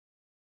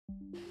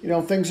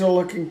things are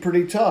looking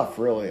pretty tough,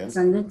 really.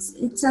 And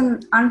it's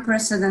an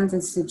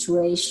unprecedented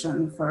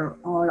situation for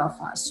all of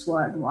us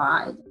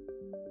worldwide.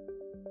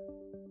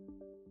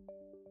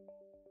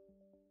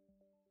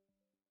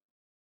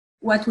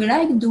 What we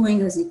like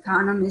doing as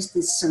economists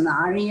is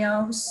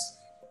scenarios.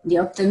 The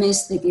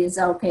optimistic is,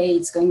 okay,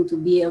 it's going to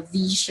be a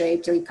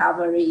V-shaped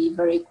recovery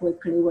very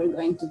quickly. We're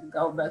going to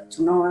go back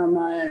to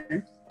normal.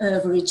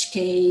 Average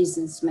case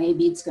is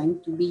maybe it's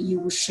going to be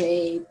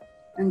U-shaped.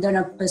 And then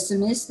a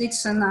pessimistic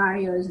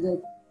scenario is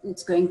that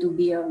it's going to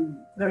be a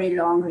very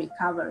long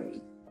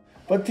recovery.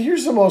 But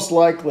here's the most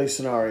likely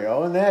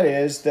scenario, and that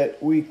is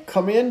that we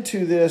come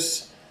into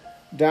this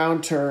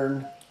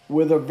downturn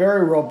with a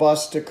very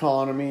robust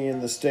economy in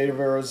the state of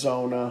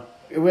Arizona.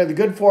 We had the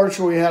good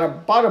fortune, we had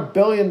about $1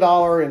 billion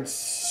in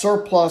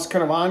surplus,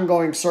 kind of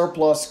ongoing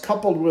surplus,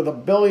 coupled with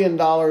 $1 billion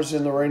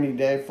in the rainy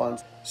day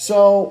funds.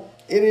 So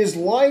it is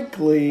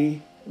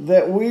likely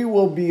that we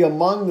will be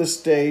among the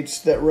states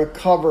that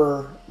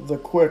recover the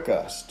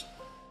quickest.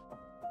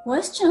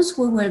 Questions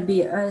we will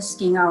be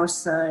asking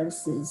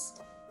ourselves is,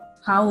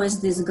 how is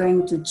this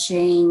going to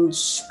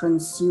change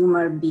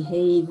consumer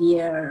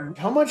behavior?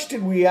 How much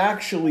did we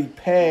actually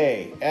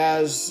pay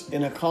as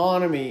an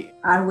economy?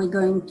 Are we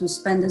going to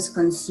spend as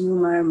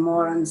consumer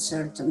more on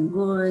certain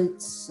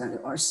goods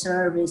or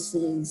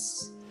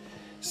services?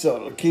 So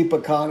it'll keep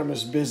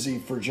economists busy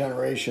for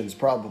generations,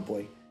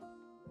 probably.